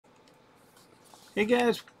Hey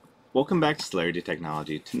guys, welcome back to Celerity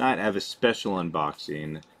Technology. Tonight I have a special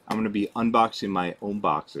unboxing. I'm going to be unboxing my own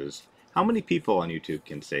boxes. How many people on YouTube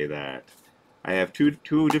can say that? I have two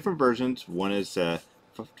different versions. One is 12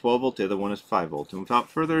 volt, the other one is 5 volt. And without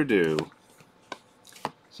further ado,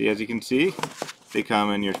 see, as you can see, they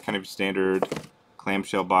come in your kind of standard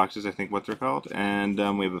clamshell boxes, I think what they're called. And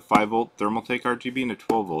we have a 5 volt Thermaltake RGB and a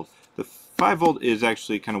 12 volt. The 5 volt is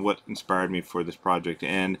actually kind of what inspired me for this project,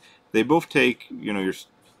 and they both take,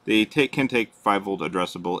 can take 5 volt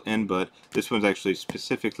addressable in, but this one's actually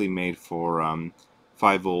specifically made for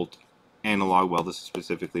 5 volt analog, while this is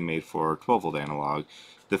specifically made for 12 volt analog.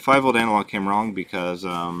 The 5 volt analog came wrong because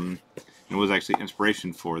it was actually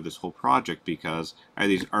inspiration for this whole project, because I had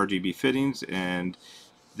these RGB fittings and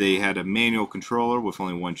they had a manual controller with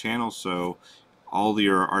only one channel, so all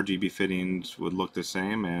your RGB fittings would look the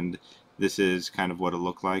same, and this is kind of what it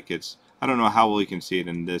looked like. I don't know how well you can see it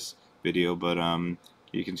in this video, but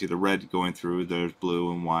you can see the red going through, there's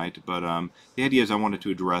blue and white, but the idea is I wanted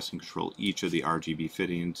to address and control each of the RGB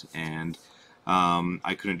fittings, and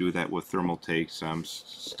I couldn't do that with Thermaltake's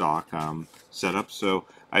stock setup, so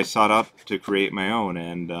I sought up to create my own,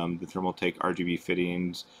 and the Thermaltake RGB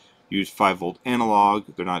fittings use 5 volt analog.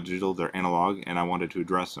 They're not digital, they're analog, and I wanted to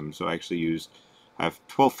address them, so I have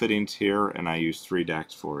 12 fittings here, and I use 3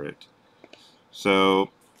 DACs for it.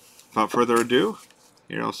 So without further ado,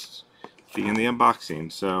 here I'll begin the unboxing.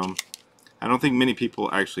 So I don't think many people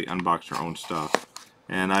actually unbox their own stuff,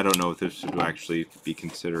 and I don't know if this would actually be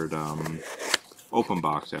considered open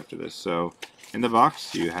box after this. So in the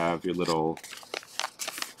box you have your little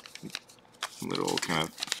kind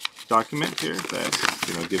of document here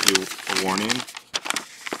that gives you a warning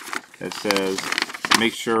that says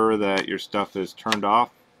make sure that your stuff is turned off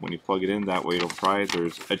when you plug it in, that way it'll fry.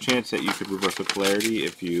 There's a chance that you could reverse the polarity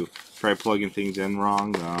if you try plugging things in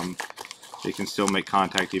wrong. They can still make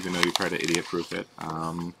contact even though you try to idiot proof it.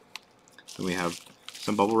 Then we have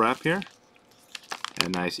some bubble wrap here, a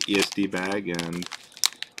nice ESD bag, and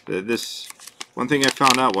this one thing I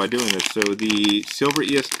found out while doing this, so the silver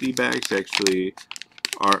ESD bags actually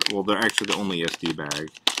they're actually the only ESD bag.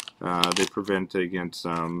 They prevent against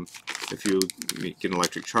if you get an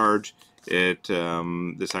electric charge,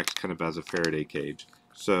 this acts kind of as a Faraday cage.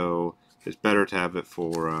 So it's better to have it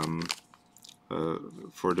for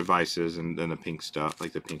devices and than the pink stuff,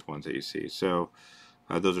 like the pink ones that you see. So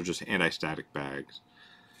those are just anti-static bags.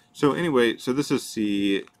 So anyway, so this is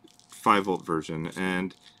the 5 volt version,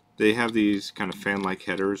 and they have these kind of fan-like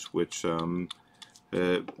headers, which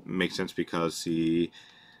makes sense because the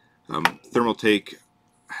Thermaltake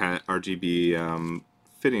RGB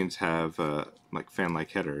fittings have like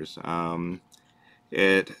fan-like headers.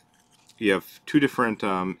 You have 2 different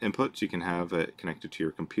inputs. You can have it connected to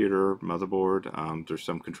your computer, motherboard. There's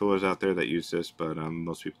some controllers out there that use this, but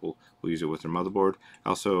most people will use it with their motherboard. I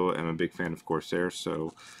also am a big fan of Corsair,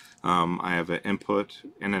 so I have an input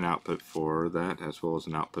and an output for that, as well as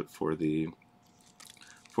an output for the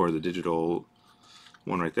digital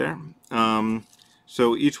one right there.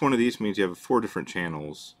 So each one of these means you have 4 different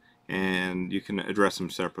channels, and you can address them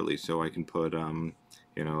separately. So I can put, I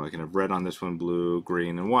can have red on this one, blue,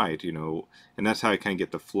 green, and white, and that's how I kind of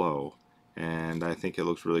get the flow. And I think it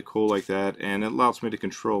looks really cool like that, and it allows me to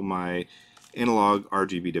control my analog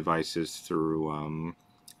RGB devices through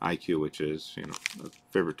IQ, which is, a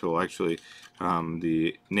favorite tool. Actually,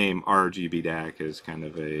 the name RGB DAC is kind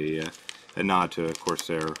of a nod to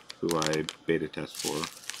Corsair, who I beta test for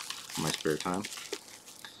in my spare time.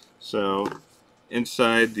 So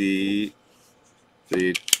inside the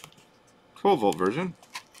 12 volt version,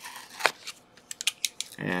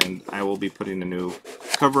 and I will be putting a new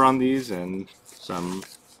cover on these, and some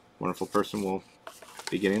wonderful person will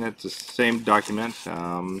be getting it. It's the same document.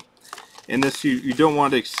 In this, you don't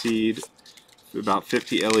want to exceed about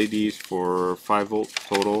 50 LEDs for 5 volt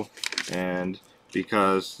total, and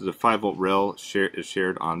because the 5 volt rail is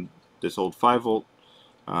shared on this old 5 volt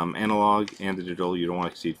analog and the digital, you don't want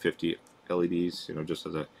to exceed 50 LEDs, just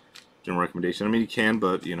as a general recommendation. I mean, you can,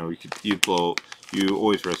 but you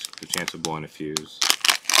always risk the chance of blowing a fuse.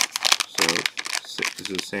 So this is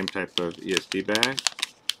the same type of ESD bag,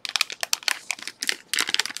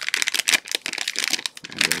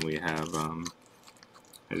 and then we have,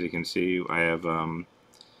 as you can see, I have a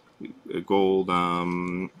gold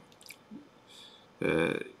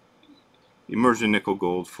immersion nickel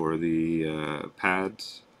gold for the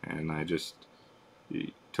pads, and I just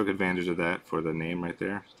took advantage of that for the name right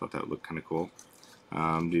there. Thought that would look kind of cool.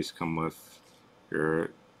 These come with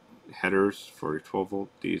your headers for your 12 volt.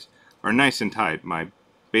 These are nice and tight. My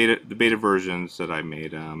the beta versions that I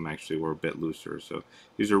made actually were a bit looser, so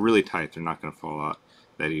these are really tight. They're not going to fall out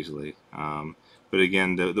that easily. But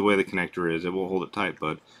again, the way the connector is, it will hold it tight,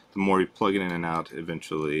 but the more you plug it in and out,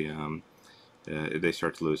 eventually they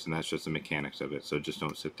start to loosen. That's just the mechanics of it, so just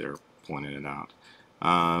don't sit there pulling it out.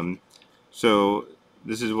 So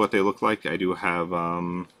this is what they look like. I do have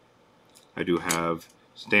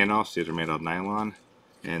standoffs. These are made out of nylon,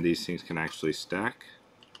 and these things can actually stack.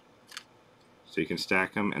 So you can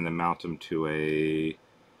stack them and then mount them to a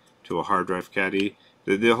hard drive caddy.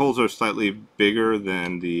 The holes are slightly bigger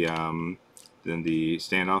than the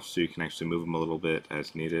standoffs, so you can actually move them a little bit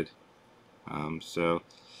as needed. So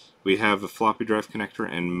we have a floppy drive connector,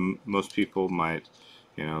 and most people might,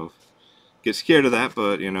 get scared of that,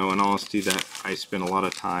 but in honesty, that I spend a lot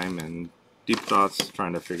of time and deep thoughts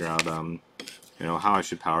trying to figure out how I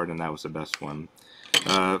should power it, and that was the best one.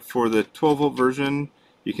 For the 12-volt version,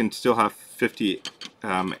 you can still have 50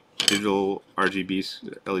 digital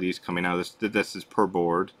RGB LEDs coming out. This is per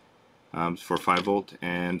board for 5-volt,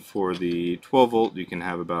 and for the 12-volt, you can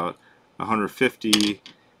have about 150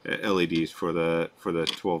 LEDs for the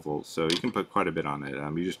 12-volt. So you can put quite a bit on it.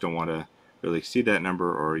 You just don't want to really exceed that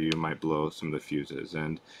number, or you might blow some of the fuses.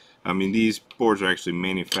 And I mean, these boards are actually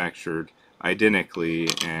manufactured identically,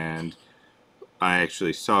 and I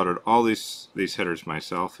actually soldered all these headers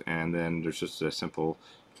myself, and then there's just a simple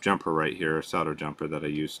jumper right here, a solder jumper that I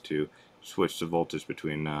used to switch the voltage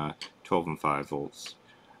between 12 and 5 volts.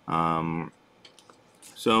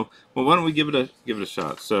 So, well, why don't we give it a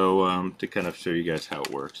shot? So, to kind of show you guys how it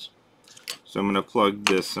works. So I'm going to plug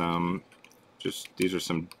this. These are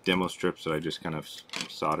some demo strips that I just kind of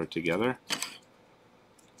soldered together.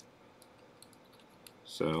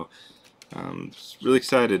 So, really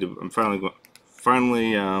excited. I'm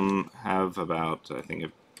finally have about, I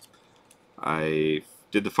think I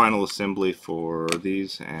did the final assembly for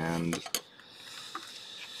these, and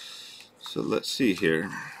so let's see here,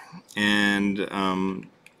 and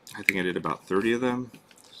I think I did about 30 of them.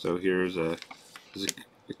 So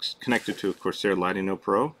it's connected to a Corsair Lighting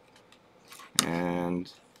Pro,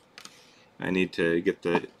 and I need to get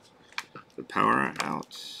the power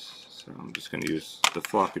out, so I'm just going to use the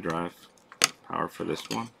floppy drive power for this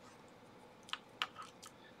one.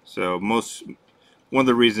 So one of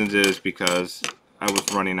the reasons is because I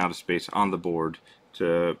was running out of space on the board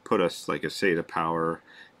to put us like a SATA power,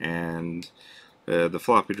 and the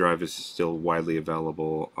floppy drive is still widely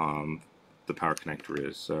available. The power connector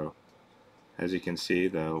is. So as you can see,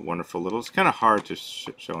 the wonderful little, it's kind of hard to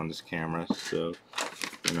show on this camera, so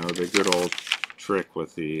the good old trick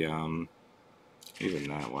with the even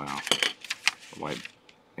that, wow, the white,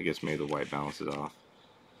 I guess maybe the white balances off.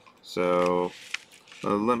 So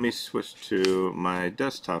let me switch to my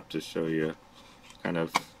desktop to show you kind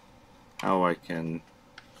of how I can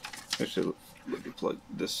actually, let me plug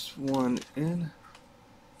this one in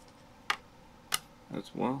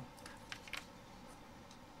as well.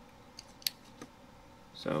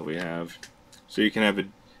 So you can have a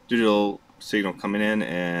digital signal coming in,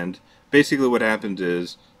 and basically what happens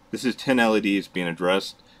is this is 10 LEDs being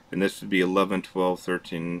addressed, and this would be 11, 12,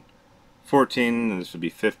 13, 14, and this would be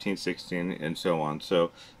 15, 16, and so on.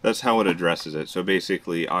 So that's how it addresses it. So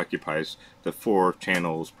basically occupies the 4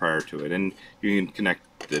 channels prior to it, and you can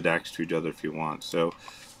connect the DACs to each other if you want. So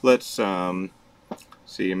let's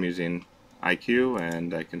see, I'm using IQ,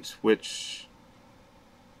 and I can switch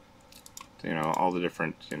all the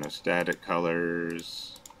different static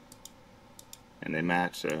colors, and they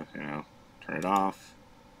match, so turn it off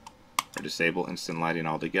or disable instant lighting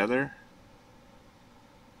altogether.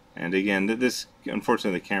 And again, this,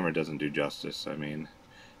 unfortunately, the camera doesn't do justice. I mean,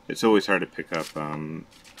 it's always hard to pick up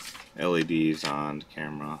LEDs on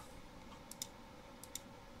camera.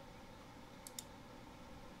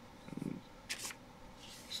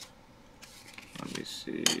 Let me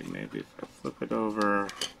see, maybe if I flip it over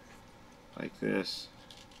like this.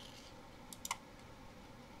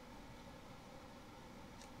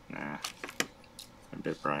 Nah, a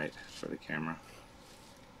bit bright for the camera.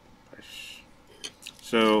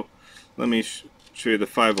 So let me show you the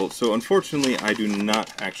 5-volt. So unfortunately, I do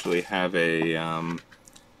not actually have a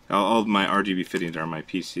all of my RGB fittings are on my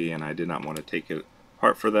PC, and I did not want to take it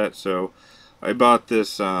apart for that. So I bought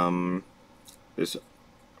this this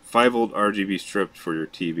 5-volt RGB strip for your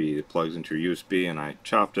TV. It plugs into your USB, and I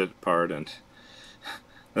chopped it apart, and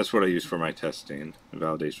that's what I use for my testing and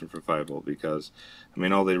validation for 5-volt, because I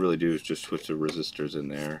mean, all they really do is just switch the resistors in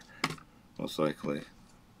there, most likely.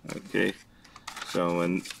 Okay, so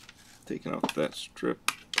when taking off that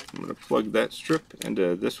strip, I'm going to plug that strip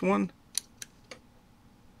into this one,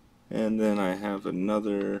 and then I have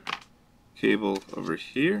another cable over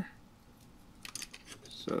here.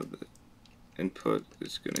 So the input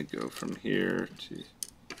is going to go from here to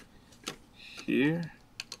here.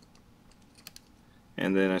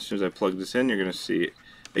 And then as soon as I plug this in, you're going to see,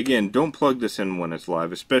 again, don't plug this in when it's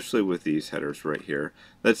live, especially with these headers right here.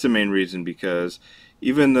 That's the main reason, because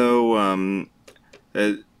even though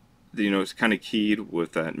it's kind of keyed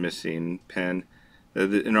with that missing pin,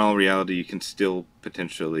 in all reality you can still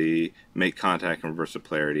potentially make contact and reverse the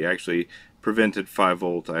polarity. I actually prevented 5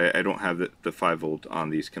 volt. I don't have the 5 volt on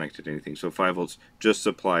these connected to anything, so 5 volts just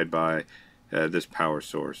supplied by this power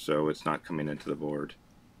source, so it's not coming into the board,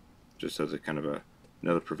 just as a kind of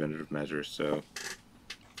another preventative measure. So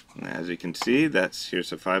as you can see,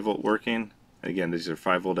 here's a 5 volt working. Again, these are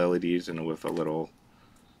 5 volt LEDs, and with a little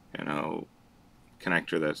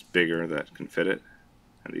connector that's bigger that can fit it,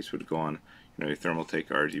 and these would go on your Thermaltake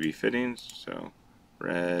RGB fittings. So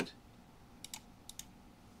red,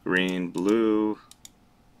 green, blue,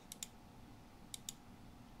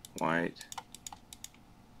 white.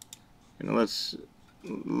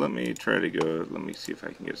 Let me try to go, let me see if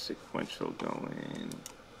I can get sequential going.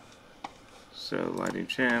 So lighting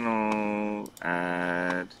channel,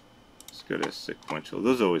 add, let's go to sequential.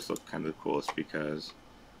 Those always look kind of the coolest because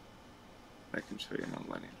I can show you how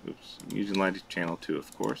lighting, oops, I'm using lighting channel 2,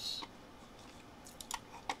 of course.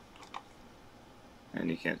 And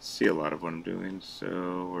you can't see a lot of what I'm doing,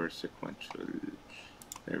 so we're sequential.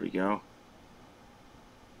 There we go.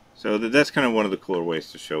 So that's kind of one of the cooler ways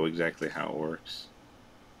to show exactly how it works.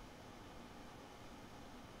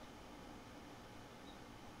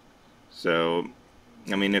 So,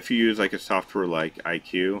 I mean, if you use like a software like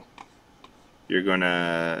IQ, you're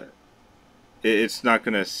gonna, it's not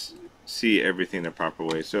gonna see everything the proper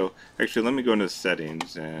way. So actually, let me go into the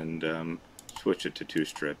settings and switch it to 2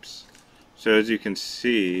 strips. So as you can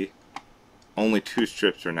see, only 2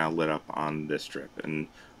 strips are now lit up on this strip, and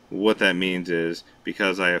what that means is,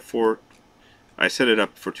 because I have I set it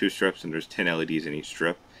up for 2 strips and there's 10 LEDs in each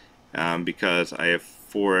strip, because I have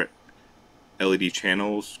 4 LED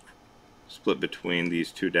channels split between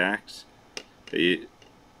these 2 DACs,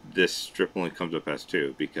 this strip only comes up as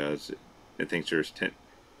 2 because it thinks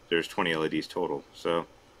there's 20 LEDs total. So,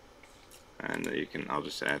 and I'll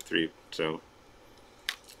just add 3. So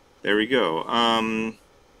there we go.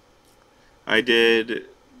 I did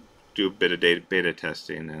do a bit of beta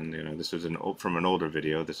testing, and this was from an older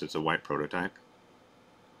video. This is a white prototype,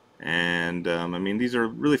 and I mean, these are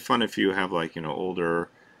really fun if you have like older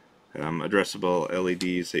addressable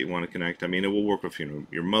LEDs that you want to connect. I mean, it will work with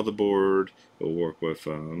your motherboard. It will work with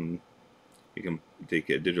you can take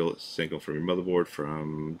a digital signal from your motherboard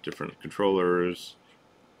from different controllers,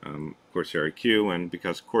 Corsair IQ, and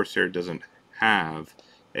because Corsair doesn't have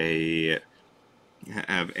an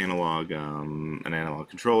analog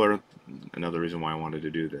controller, another reason why I wanted to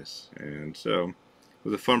do this. And so it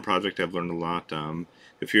was a fun project. I've learned a lot.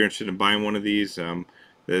 If you're interested in buying one of these, the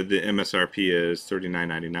MSRP is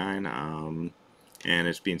 $39.99, and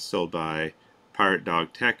it's being sold by Pirate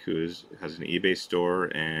Dog Tech, who has an eBay store,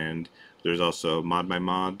 and there's also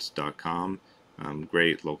modmymods.com,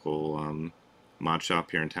 great local mod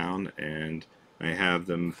shop here in town, and I have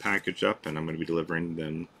them packaged up, and I'm going to be delivering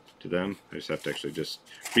them to them. I just have to actually just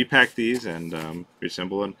repack these and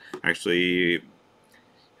reassemble them. Actually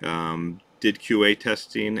did QA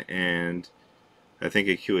testing, and I think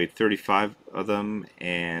I QA'd 35 of them,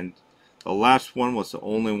 and the last one was the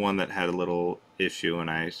only one that had a little issue, and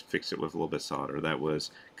I fixed it with a little bit of solder. That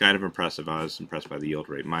was kind of impressive. I was impressed by the yield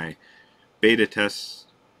rate. My beta tests,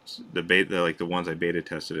 the ones I beta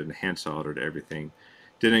tested and hand soldered everything,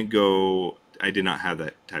 didn't go. I did not have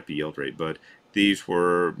that type of yield rate, but these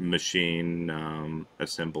were machine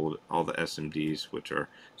assembled, all the SMDs, which are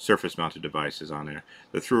surface mounted devices on there.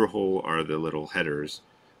 The through hole are the little headers.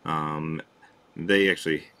 They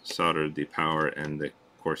actually soldered the power and the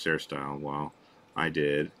Corsair style, while I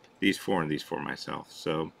did these 4 and these 4 myself.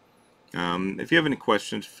 So if you have any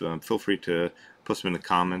questions, feel free to post them in the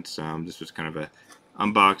comments. This was kind of a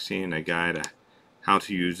unboxing, a guide, how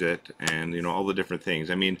to use it, and all the different things.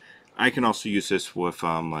 I mean, I can also use this with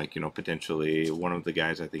potentially one of the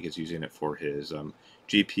guys I think is using it for his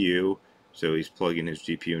GPU. So he's plugging his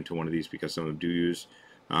GPU into one of these, because some of them do use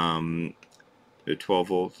the 12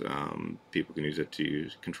 volt. People can use it to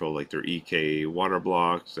control like their EK water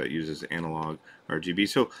blocks that uses analog RGB.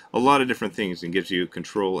 So a lot of different things, and gives you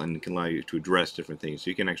control and can allow you to address different things. So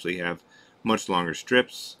you can actually have much longer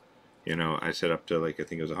strips. I set up to like, I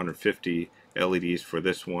think it was 150 LEDs for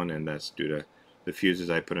this one, and that's due to the fuses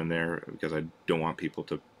I put in there, because I don't want people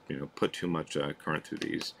to put too much current through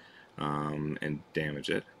these and damage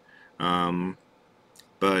it.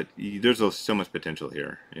 But there's so much potential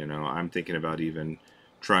here. You know, I'm thinking about even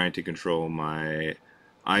trying to control my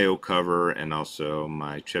I/O cover and also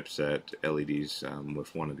my chipset LEDs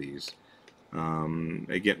with one of these.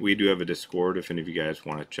 Again, we do have a Discord if any of you guys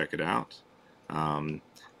want to check it out.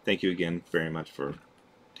 Thank you again very much for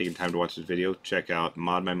taking time to watch this video. Check out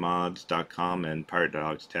modmymods.com and Pirate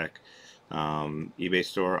Dogs Tech eBay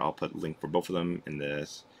store. I'll put a link for both of them in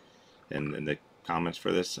the comments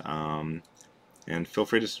for this. And feel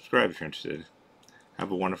free to subscribe if you're interested.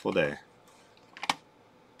 Have a wonderful day.